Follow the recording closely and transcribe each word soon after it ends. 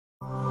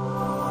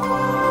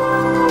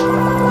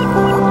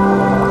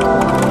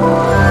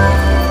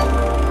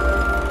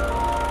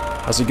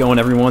How's it going,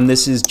 everyone?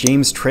 This is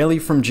James Traley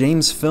from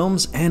James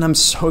Films, and I'm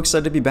so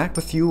excited to be back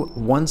with you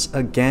once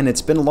again.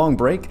 It's been a long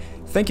break.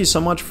 Thank you so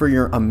much for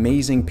your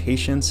amazing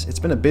patience. It's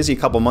been a busy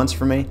couple months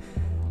for me.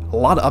 A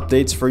lot of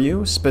updates for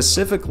you,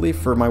 specifically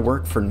for my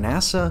work for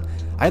NASA.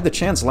 I had the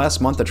chance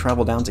last month to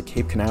travel down to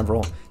Cape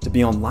Canaveral to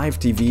be on live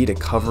TV to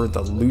cover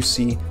the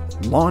Lucy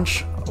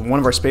launch. One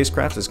of our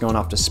spacecraft is going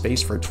off to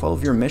space for a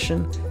 12-year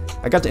mission.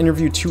 I got to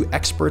interview two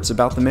experts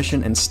about the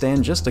mission and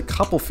stand just a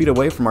couple feet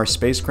away from our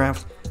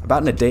spacecraft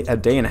about a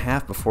day and a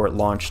half before it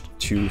launched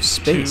to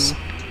space. 2,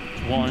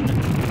 1,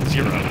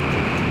 0.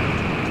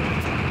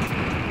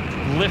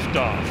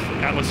 Liftoff.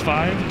 Atlas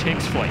V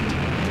takes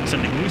flight,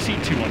 sending Lucy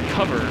to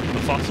uncover the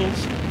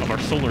fossils of our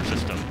solar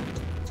system.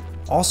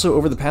 Also,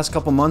 over the past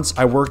couple months,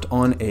 I worked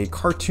on a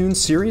cartoon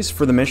series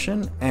for the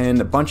mission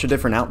and a bunch of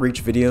different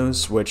outreach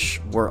videos,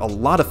 which were a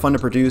lot of fun to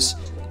produce,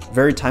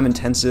 very time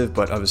intensive,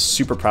 but I was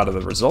super proud of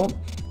the result.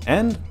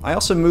 And I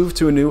also moved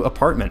to a new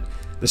apartment.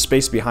 The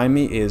space behind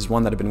me is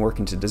one that I've been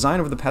working to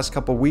design over the past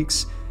couple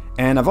weeks,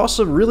 and I've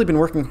also really been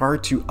working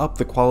hard to up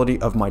the quality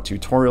of my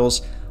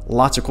tutorials.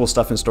 Lots of cool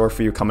stuff in store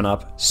for you coming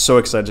up. So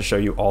excited to show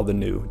you all the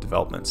new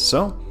developments.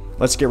 So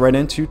let's get right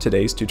into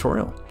today's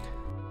tutorial.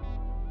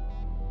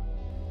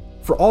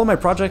 For all of my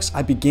projects,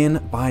 I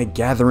begin by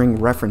gathering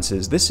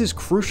references. This is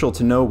crucial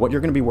to know what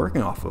you're going to be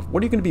working off of.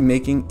 What are you going to be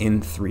making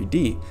in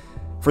 3D?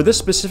 For this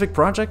specific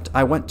project,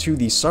 I went to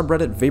the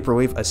subreddit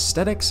Vaporwave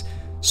Aesthetics,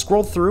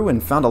 scrolled through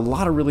and found a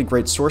lot of really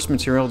great source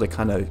material to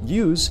kind of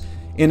use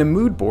in a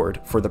mood board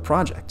for the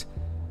project.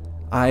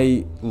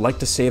 I like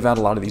to save out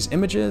a lot of these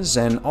images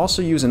and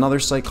also use another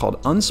site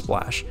called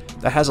Unsplash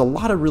that has a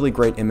lot of really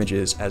great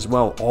images as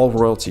well, all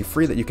royalty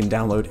free, that you can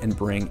download and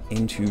bring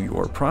into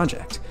your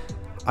project.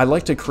 I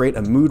like to create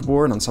a mood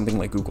board on something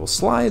like Google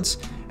Slides,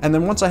 and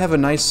then once I have a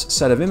nice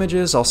set of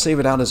images, I'll save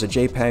it out as a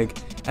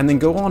JPEG and then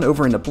go on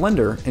over into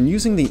Blender, and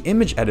using the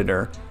image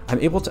editor, I'm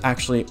able to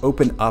actually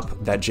open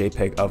up that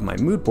JPEG of my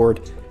mood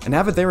board and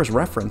have it there as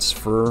reference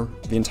for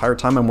the entire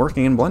time I'm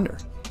working in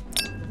Blender.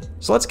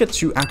 So let's get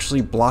to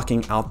actually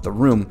blocking out the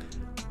room.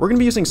 We're going to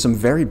be using some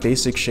very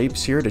basic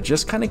shapes here to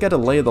just kind of get a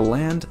lay of the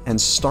land and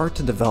start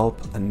to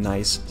develop a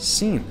nice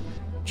scene.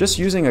 Just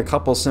using a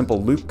couple simple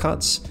loop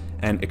cuts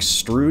and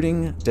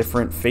extruding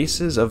different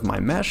faces of my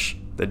mesh,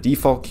 the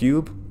default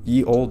cube,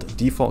 ye old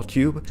default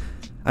cube,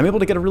 I'm able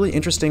to get a really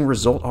interesting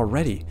result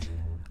already.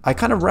 I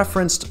kind of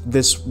referenced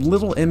this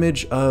little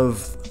image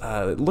of,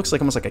 it looks like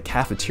almost like a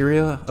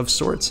cafeteria of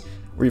sorts,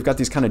 where you've got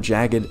these kind of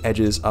jagged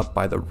edges up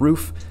by the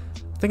roof.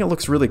 I think it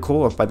looks really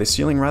cool, up by the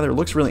ceiling rather. It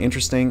looks really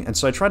interesting, and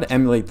so I tried to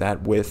emulate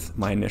that with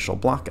my initial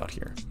block out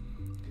here.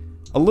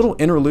 A little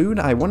interlude,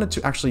 I wanted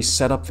to actually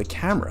set up the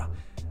camera.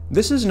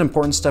 This is an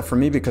important step for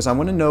me because I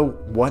want to know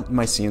what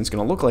my scene is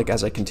going to look like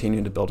as I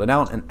continue to build it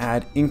out and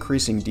add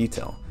increasing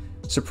detail.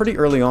 So pretty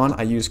early on,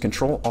 I used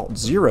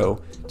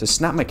Ctrl-Alt-0 to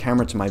snap my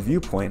camera to my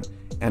viewpoint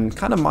and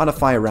kind of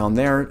modify around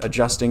there,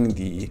 adjusting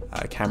the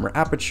camera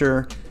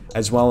aperture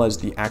as well as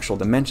the actual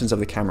dimensions of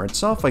the camera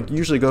itself. I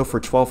usually go for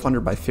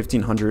 1200 by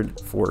 1500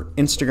 for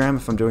Instagram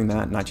if I'm doing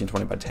that,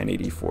 1920 by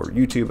 1080 for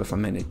YouTube if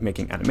I'm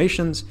making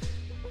animations,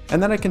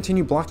 and then I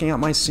continue blocking out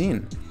my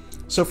scene.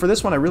 So for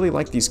this one, I really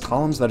like these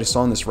columns that I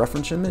saw in this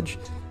reference image,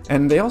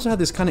 and they also had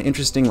this kind of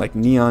interesting like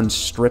neon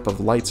strip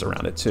of lights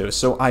around it too.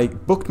 So I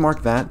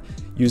bookmarked that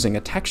using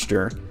a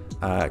texture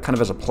kind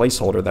of as a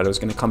placeholder that I was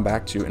going to come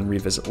back to and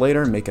revisit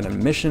later, make an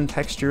emission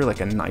texture like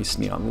a nice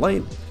neon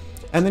light,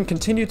 and then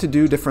continue to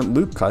do different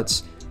loop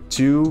cuts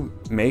to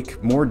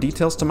make more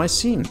details to my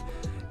scene.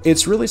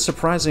 It's really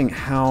surprising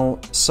how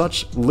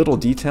such little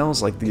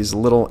details, like these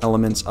little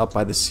elements up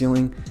by the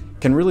ceiling,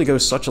 can really go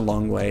such a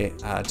long way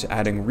to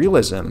adding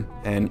realism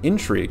and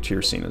intrigue to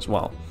your scene as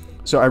well.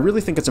 So I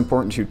really think it's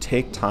important to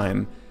take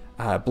time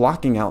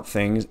blocking out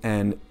things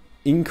and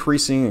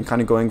increasing and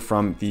kind of going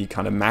from the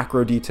kind of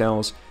macro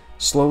details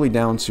slowly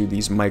down to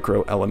these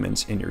micro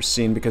elements in your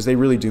scene, because they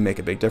really do make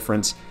a big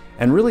difference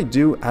and really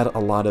do add a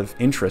lot of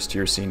interest to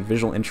your scene,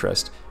 visual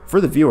interest for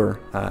the viewer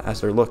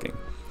as they're looking.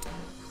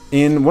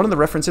 In one of the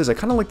references, I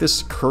kind of like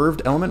this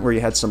curved element where you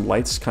had some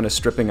lights kind of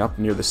stripping up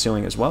near the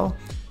ceiling as well.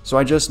 So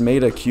I just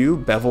made a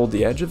cube, beveled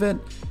the edge of it,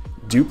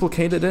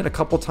 duplicated it a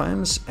couple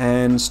times,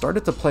 and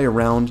started to play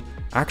around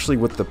actually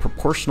with the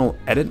proportional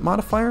edit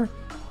modifier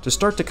to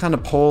start to kind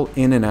of pull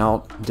in and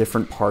out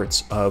different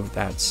parts of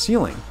that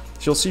ceiling.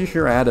 So you'll see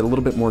here I added a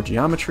little bit more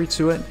geometry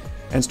to it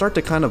and start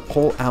to kind of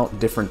pull out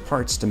different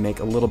parts to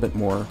make a little bit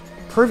more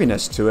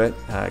curviness to it,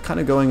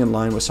 kind of going in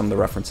line with some of the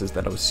references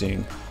that I was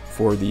seeing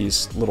for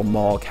these little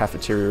mall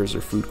cafeterias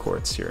or food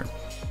courts here.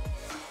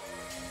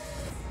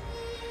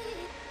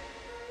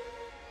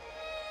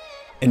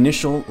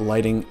 Initial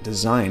lighting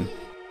design.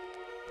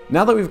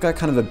 Now that we've got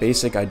kind of a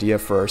basic idea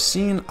for our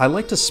scene, I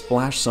like to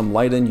splash some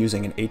light in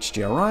using an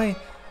HDRI.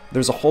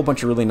 There's a whole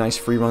bunch of really nice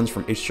free runs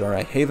from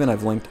HDRI Haven.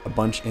 I've linked a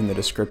bunch in the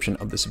description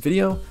of this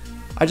video.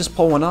 I just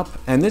pull one up,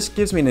 and this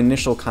gives me an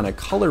initial kind of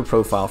color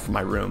profile for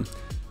my room.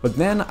 But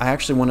then I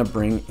actually want to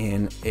bring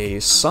in a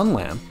sun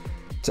lamp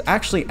to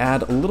actually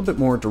add a little bit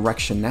more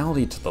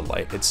directionality to the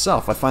light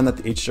itself. I find that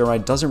the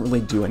HDRI doesn't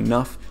really do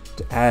enough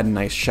to add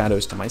nice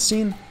shadows to my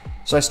scene.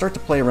 So I start to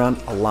play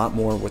around a lot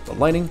more with the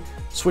lighting,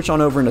 switch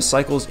on over into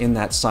cycles in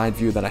that side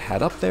view that I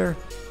had up there,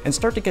 and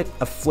start to get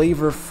a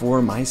flavor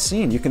for my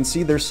scene. You can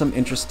see there's some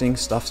interesting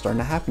stuff starting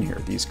to happen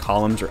here. These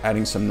columns are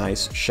adding some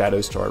nice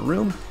shadows to our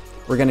room.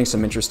 We're getting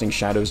some interesting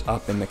shadows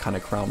up in the kind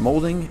of crown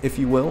molding, if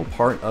you will,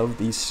 part of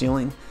the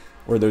ceiling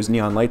where those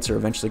neon lights are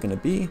eventually going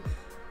to be.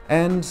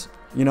 And,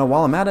 you know,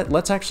 while I'm at it,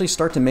 let's actually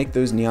start to make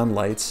those neon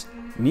lights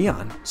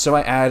neon. So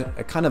I add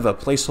a kind of a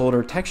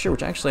placeholder texture,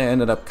 which actually I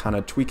ended up kind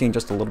of tweaking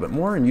just a little bit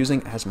more and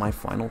using as my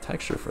final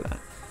texture for that.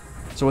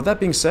 So with that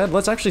being said,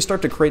 let's actually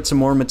start to create some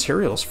more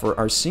materials for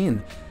our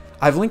scene.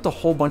 I've linked a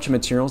whole bunch of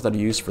materials that I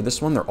used for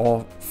this one. They're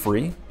all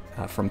free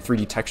from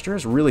 3D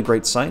Textures, really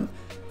great site.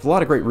 A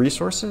lot of great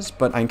resources,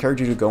 but I encourage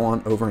you to go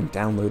on over and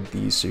download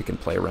these so you can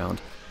play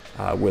around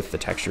with the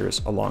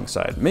textures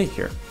alongside me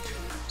here.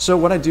 So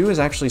what I do is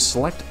actually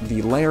select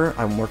the layer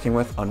I'm working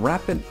with,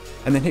 unwrap it,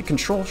 and then hit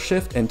Control,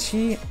 Shift, and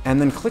T, and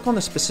then click on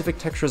the specific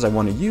textures I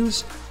want to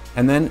use,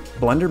 and then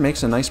Blender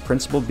makes a nice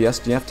principled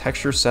BSDF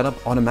texture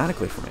setup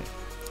automatically for me.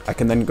 I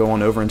can then go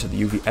on over into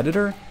the UV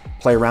editor,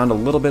 play around a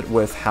little bit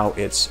with how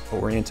it's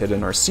oriented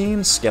in our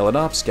scene, scale it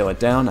up, scale it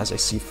down as I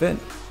see fit,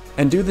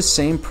 and do the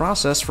same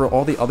process for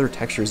all the other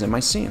textures in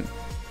my scene.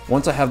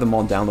 Once I have them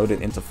all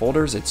downloaded into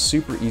folders, it's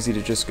super easy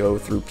to just go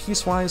through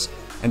piecewise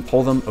and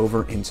pull them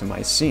over into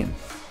my scene.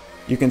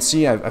 You can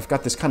see I've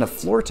got this kind of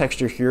floor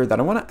texture here that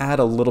I want to add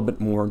a little bit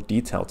more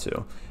detail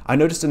to. I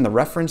noticed in the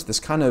reference this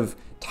kind of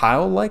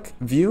tile-like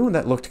view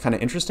that looked kind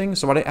of interesting,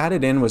 so what I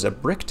added in was a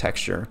brick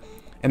texture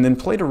and then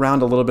played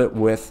around a little bit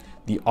with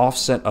the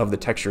offset of the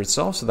texture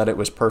itself so that it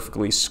was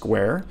perfectly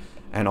square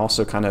and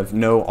also kind of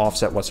no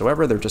offset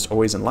whatsoever. They're just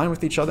always in line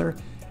with each other,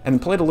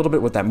 and played a little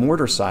bit with that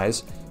mortar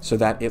size so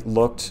that it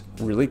looked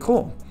really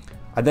cool.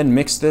 I then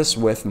mixed this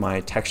with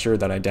my texture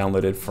that I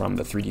downloaded from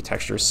the 3D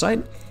Textures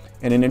site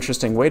in an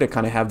interesting way to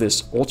kind of have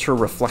this ultra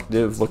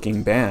reflective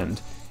looking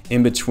band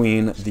in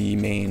between the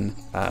main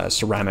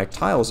ceramic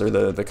tiles, or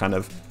the kind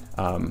of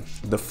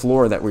the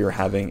floor that we were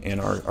having in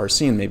our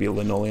scene, maybe a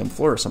linoleum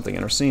floor or something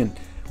in our scene.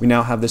 We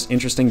now have this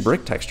interesting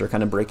brick texture,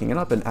 kind of breaking it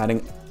up and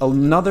adding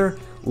another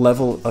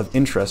level of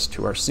interest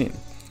to our scene.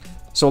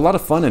 So a lot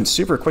of fun and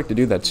super quick to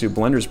do that too.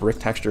 Blender's brick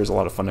texture is a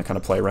lot of fun to kind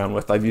of play around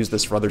with. I've used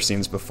this for other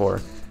scenes before,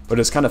 but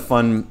it's kind of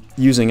fun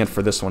using it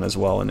for this one as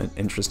well in an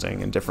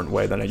interesting and different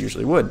way than I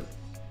usually would.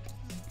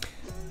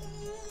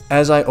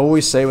 As I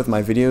always say with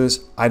my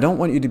videos, I don't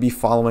want you to be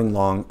following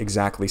along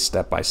exactly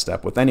step by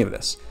step with any of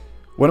this.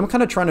 What I'm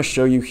kind of trying to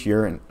show you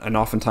here, and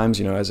oftentimes,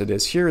 you know, as it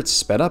is here, it's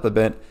sped up a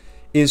bit,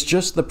 is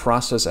just the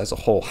process as a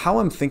whole. How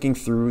I'm thinking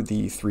through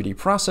the 3D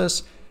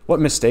process, what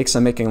mistakes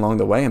I'm making along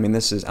the way. I mean,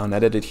 this is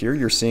unedited here.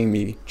 You're seeing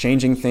me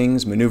changing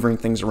things, maneuvering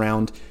things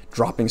around,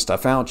 dropping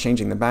stuff out,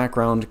 changing the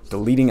background,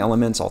 deleting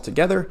elements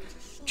altogether.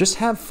 Just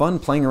have fun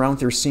playing around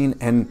with your scene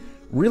and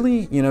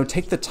really, you know,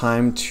 take the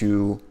time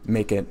to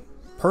make it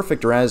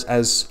perfect, or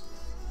as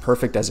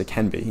perfect as it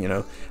can be. You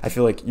know, I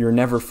feel like you're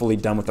never fully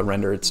done with the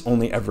render. It's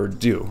only ever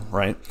due,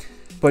 right?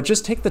 But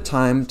just take the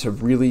time to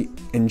really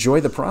enjoy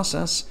the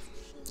process.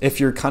 If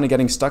you're kind of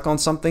getting stuck on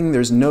something,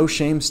 there's no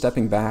shame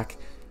stepping back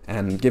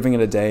and giving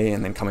it a day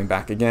and then coming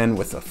back again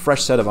with a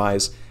fresh set of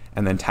eyes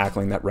and then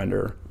tackling that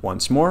render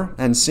once more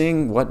and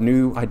seeing what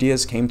new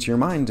ideas came to your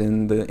mind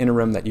in the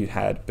interim that you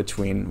had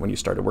between when you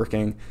started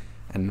working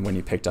and when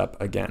you picked up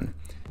again.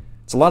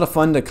 It's a lot of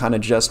fun to kind of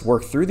just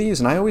work through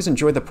these, and I always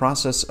enjoy the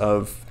process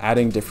of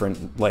adding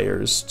different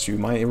layers to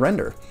my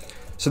render.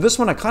 So this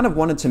one I kind of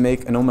wanted to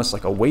make an almost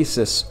like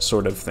oasis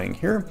sort of thing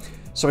here.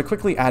 So I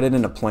quickly added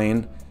in a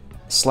plane,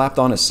 slapped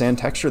on a sand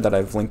texture that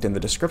I've linked in the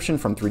description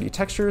from 3D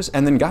Textures,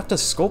 and then got to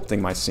sculpting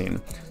my scene.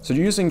 So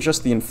using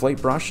just the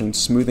inflate brush and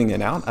smoothing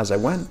it out as I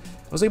went,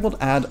 I was able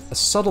to add a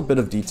subtle bit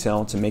of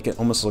detail to make it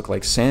almost look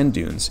like sand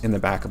dunes in the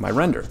back of my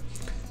render.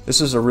 This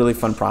is a really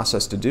fun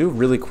process to do,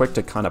 really quick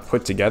to kind of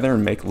put together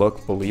and make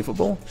look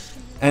believable.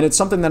 And it's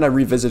something that I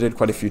revisited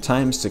quite a few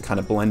times to kind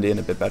of blend in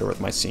a bit better with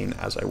my scene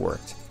as I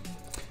worked.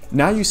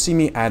 Now you see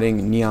me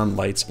adding neon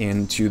lights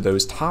into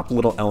those top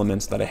little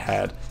elements that I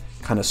had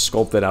kind of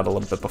sculpted out a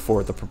little bit before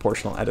with the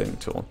proportional editing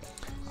tool.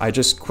 I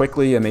just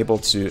quickly am able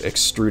to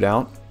extrude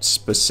out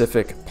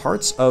specific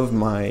parts of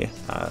my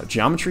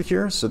geometry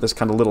here. So this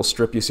kind of little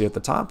strip you see at the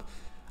top,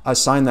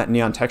 assign that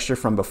neon texture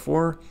from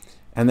before,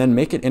 and then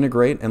make it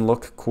integrate and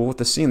look cool with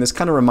the scene. This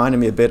kind of reminded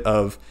me a bit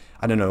of,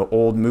 I don't know,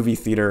 old movie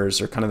theaters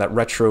or kind of that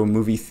retro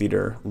movie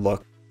theater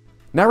look.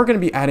 Now we're going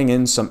to be adding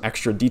in some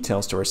extra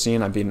details to our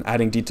scene. I've been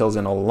adding details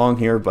in all along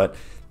here, but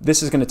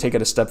this is going to take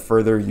it a step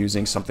further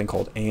using something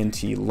called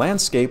ANT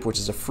Landscape, which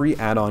is a free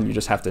add-on. You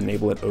just have to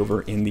enable it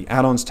over in the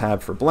Add-ons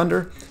tab for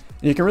Blender.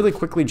 And you can really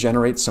quickly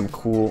generate some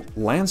cool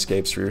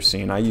landscapes for your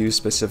scene. I use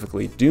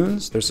specifically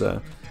dunes. There's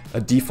a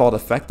default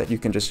effect that you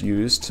can just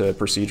use to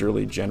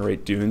procedurally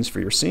generate dunes for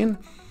your scene.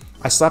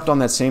 I slapped on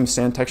that same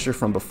sand texture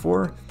from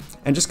before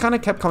and just kind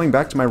of kept coming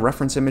back to my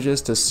reference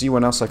images to see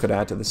what else I could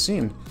add to the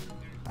scene.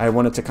 I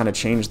wanted to kind of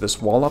change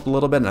this wall up a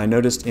little bit, and I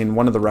noticed in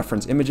one of the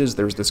reference images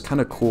there's this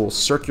kind of cool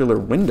circular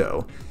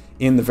window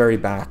in the very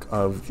back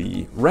of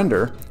the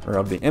render, or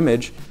of the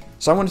image.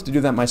 So I wanted to do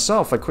that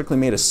myself. I quickly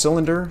made a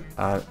cylinder,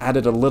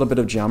 added a little bit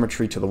of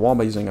geometry to the wall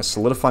by using a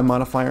solidify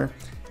modifier,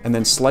 and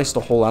then sliced a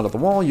hole out of the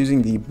wall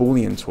using the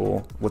Boolean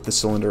tool with the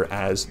cylinder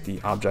as the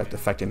object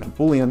affecting that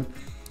Boolean.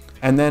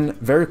 And then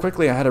very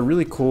quickly I had a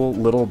really cool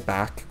little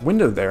back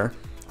window there.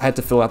 I had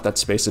to fill out that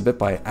space a bit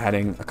by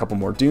adding a couple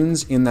more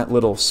dunes in that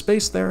little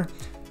space there.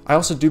 I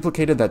also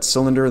duplicated that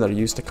cylinder that I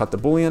used to cut the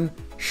Boolean,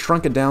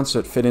 shrunk it down so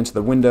it fit into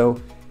the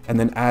window, and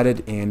then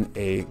added in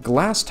a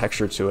glass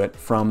texture to it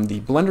from the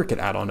BlenderKit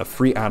add-on, a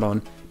free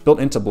add-on built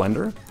into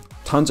Blender.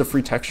 Tons of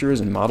free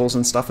textures and models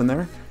and stuff in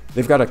there.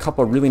 They've got a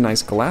couple of really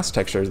nice glass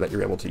textures that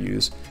you're able to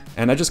use.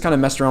 And I just kind of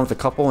messed around with a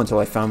couple until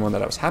I found one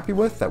that I was happy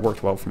with, that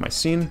worked well for my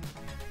scene,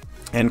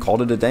 and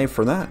called it a day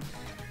for that.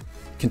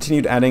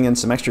 Continued adding in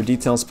some extra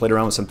details, played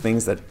around with some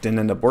things that didn't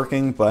end up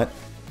working, but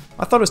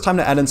I thought it was time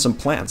to add in some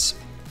plants.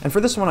 And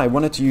for this one, I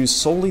wanted to use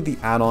solely the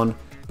add-on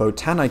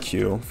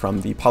Botaniq from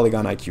the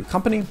Polygoniq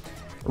company.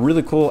 A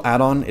really cool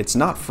add-on. It's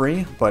not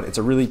free, but it's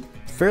a really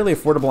fairly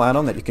affordable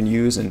add-on that you can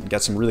use and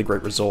get some really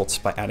great results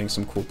by adding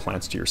some cool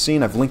plants to your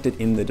scene. I've linked it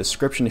in the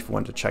description if you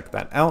want to check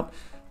that out.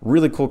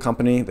 Really cool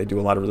company. They do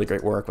a lot of really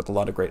great work with a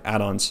lot of great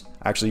add-ons.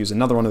 I actually use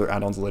another one of their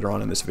add-ons later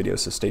on in this video,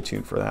 so stay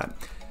tuned for that.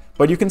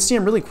 But you can see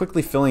I'm really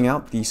quickly filling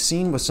out the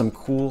scene with some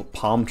cool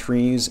palm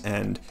trees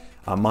and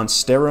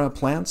monstera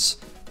plants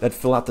that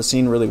fill out the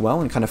scene really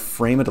well and kind of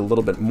frame it a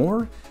little bit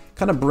more,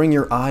 kind of bring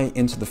your eye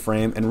into the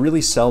frame and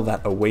really sell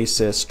that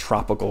oasis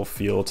tropical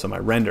feel to my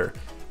render,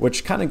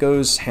 which kind of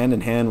goes hand in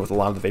hand with a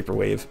lot of the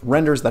Vaporwave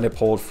renders that I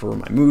pulled for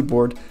my mood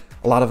board.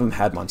 A lot of them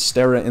had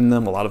monstera in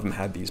them, a lot of them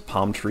had these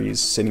palm trees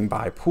sitting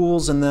by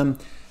pools in them,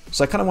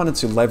 so I kind of wanted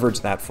to leverage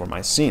that for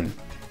my scene.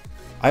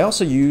 I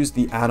also used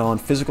the add-on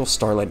Physical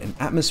Starlight and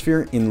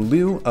Atmosphere in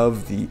lieu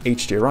of the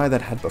HDRI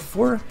that I had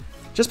before,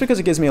 just because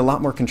it gives me a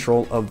lot more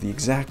control of the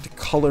exact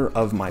color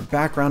of my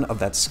background of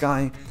that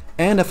sky,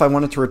 and if I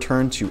wanted to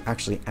return to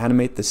actually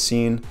animate the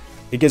scene,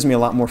 it gives me a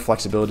lot more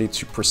flexibility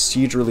to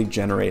procedurally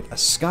generate a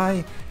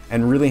sky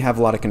and really have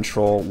a lot of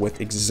control with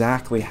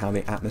exactly how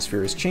the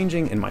atmosphere is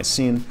changing in my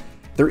scene.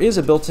 There is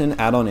a built-in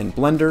add-on in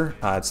Blender.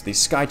 It's the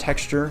sky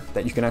texture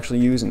that you can actually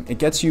use, and it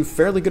gets you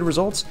fairly good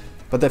results,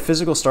 but that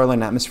Physical Starlight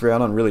and Atmosphere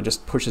add-on really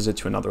just pushes it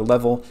to another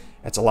level.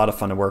 It's a lot of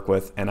fun to work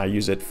with, and I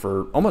use it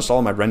for almost all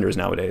of my renders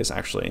nowadays,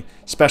 actually,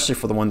 especially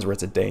for the ones where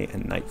it's a day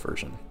and night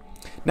version.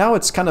 Now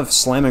it's kind of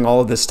slamming all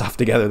of this stuff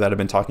together that I've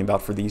been talking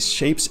about for these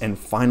shapes and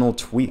final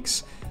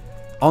tweaks.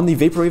 On the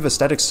Vaporwave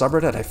Aesthetics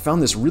subreddit, I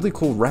found this really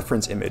cool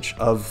reference image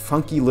of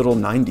funky little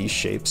 90s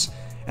shapes,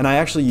 and I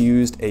actually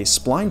used a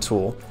spline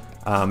tool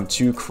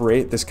to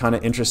create this kind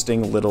of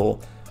interesting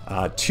little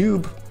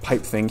tube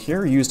pipe thing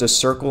here. Used a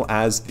circle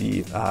as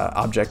the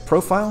object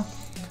profile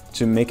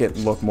to make it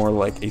look more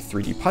like a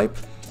 3D pipe.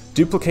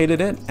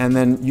 Duplicated it and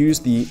then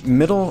used the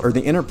middle or the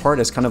inner part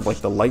as kind of like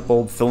the light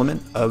bulb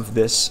filament of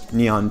this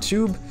neon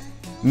tube.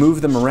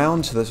 Moved them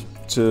around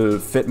to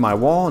fit my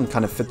wall and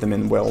kind of fit them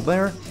in well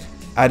there.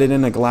 Added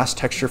in a glass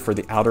texture for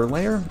the outer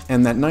layer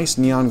and that nice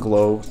neon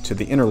glow to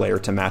the inner layer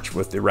to match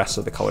with the rest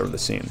of the color of the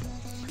scene.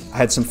 I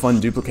had some fun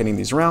duplicating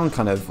these around,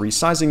 kind of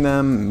resizing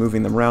them,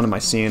 moving them around in my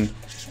scene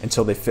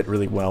until they fit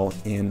really well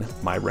in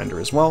my render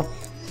as well.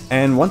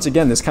 And once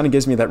again, this kind of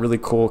gives me that really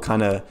cool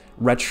kind of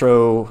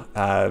retro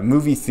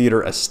movie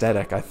theater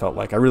aesthetic. I felt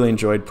like I really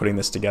enjoyed putting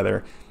this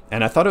together,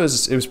 and I thought it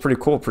was pretty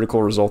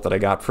cool result that I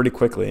got pretty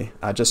quickly,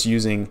 just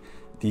using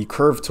the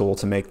curve tool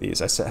to make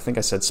these. I think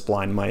I said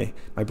spline.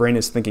 My brain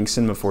is thinking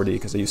Cinema 4D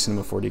because I use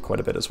Cinema 4D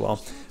quite a bit as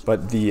well.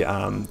 But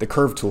the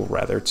curve tool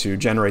rather to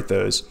generate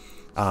those.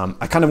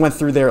 I kind of went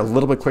through there a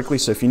little bit quickly,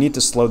 so if you need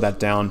to slow that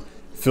down,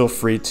 feel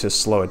free to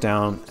slow it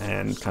down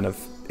and kind of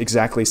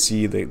exactly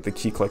see the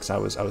key clicks I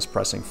was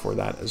pressing for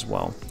that as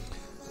well.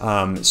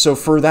 So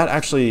for that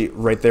actually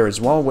right there as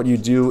well, what you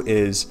do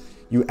is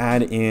you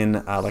add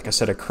in, like I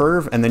said, a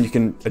curve, and then you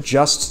can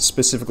adjust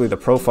specifically the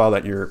profile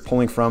that you're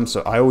pulling from.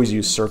 So I always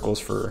use circles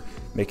for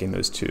making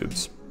those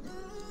tubes.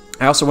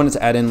 I also wanted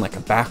to add in like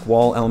a back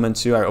wall element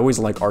too. I always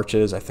like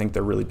arches. I think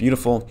they're really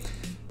beautiful.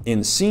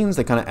 In scenes,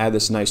 they kind of add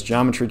this nice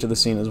geometry to the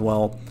scene as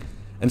well.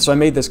 And so I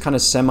made this kind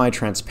of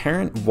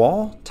semi-transparent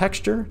wall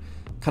texture,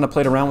 kind of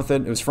played around with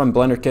it. It was from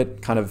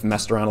BlenderKit, kind of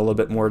messed around a little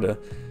bit more to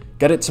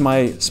get it to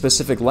my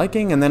specific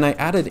liking, and then I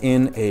added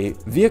in a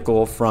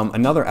vehicle from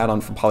another add-on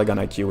from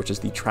Polygoniq, which is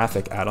the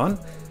Traffiq add-on.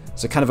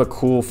 It's a kind of a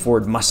cool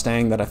Ford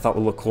Mustang that I thought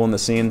would look cool in the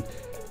scene.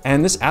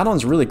 And this add-on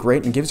is really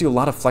great and gives you a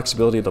lot of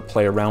flexibility to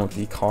play around with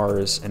the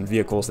cars and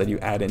vehicles that you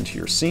add into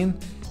your scene.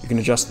 You can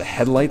adjust the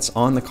headlights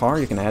on the car,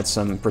 you can add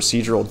some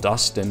procedural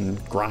dust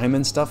and grime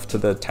and stuff to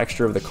the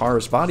texture of the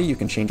car's body, you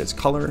can change its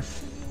color.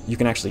 You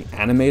can actually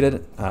animate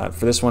it.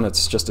 For this one,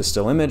 it's just a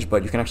still image,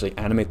 but you can actually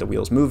animate the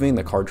wheels moving,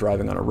 the car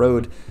driving on a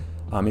road.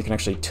 You can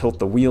actually tilt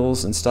the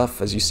wheels and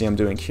stuff, as you see I'm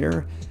doing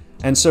here.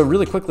 And so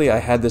really quickly, I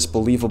had this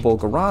believable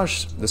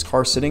garage, this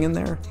car sitting in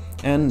there,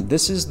 and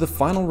this is the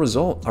final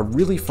result. A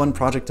really fun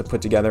project to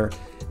put together,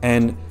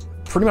 and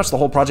pretty much the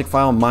whole project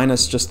file,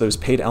 minus just those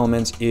paid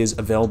elements, is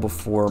available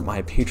for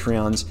my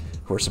Patreons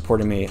who are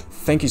supporting me.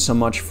 Thank you so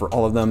much for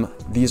all of them.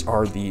 These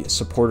are the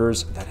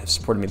supporters that have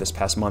supported me this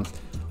past month.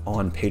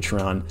 on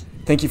Patreon.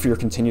 Thank you for your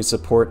continued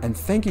support, and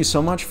thank you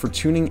so much for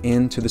tuning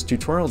in to this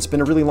tutorial. It's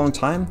been a really long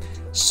time.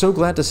 So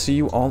glad to see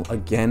you all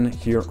again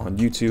here on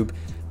YouTube.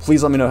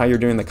 Please let me know how you're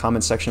doing in the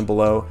comment section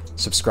below.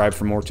 Subscribe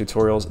for more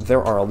tutorials.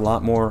 There are a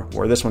lot more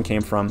where this one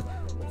came from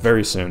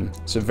very soon.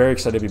 So very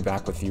excited to be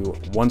back with you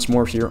once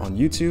more here on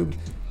YouTube.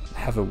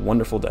 Have a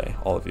wonderful day,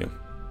 all of you.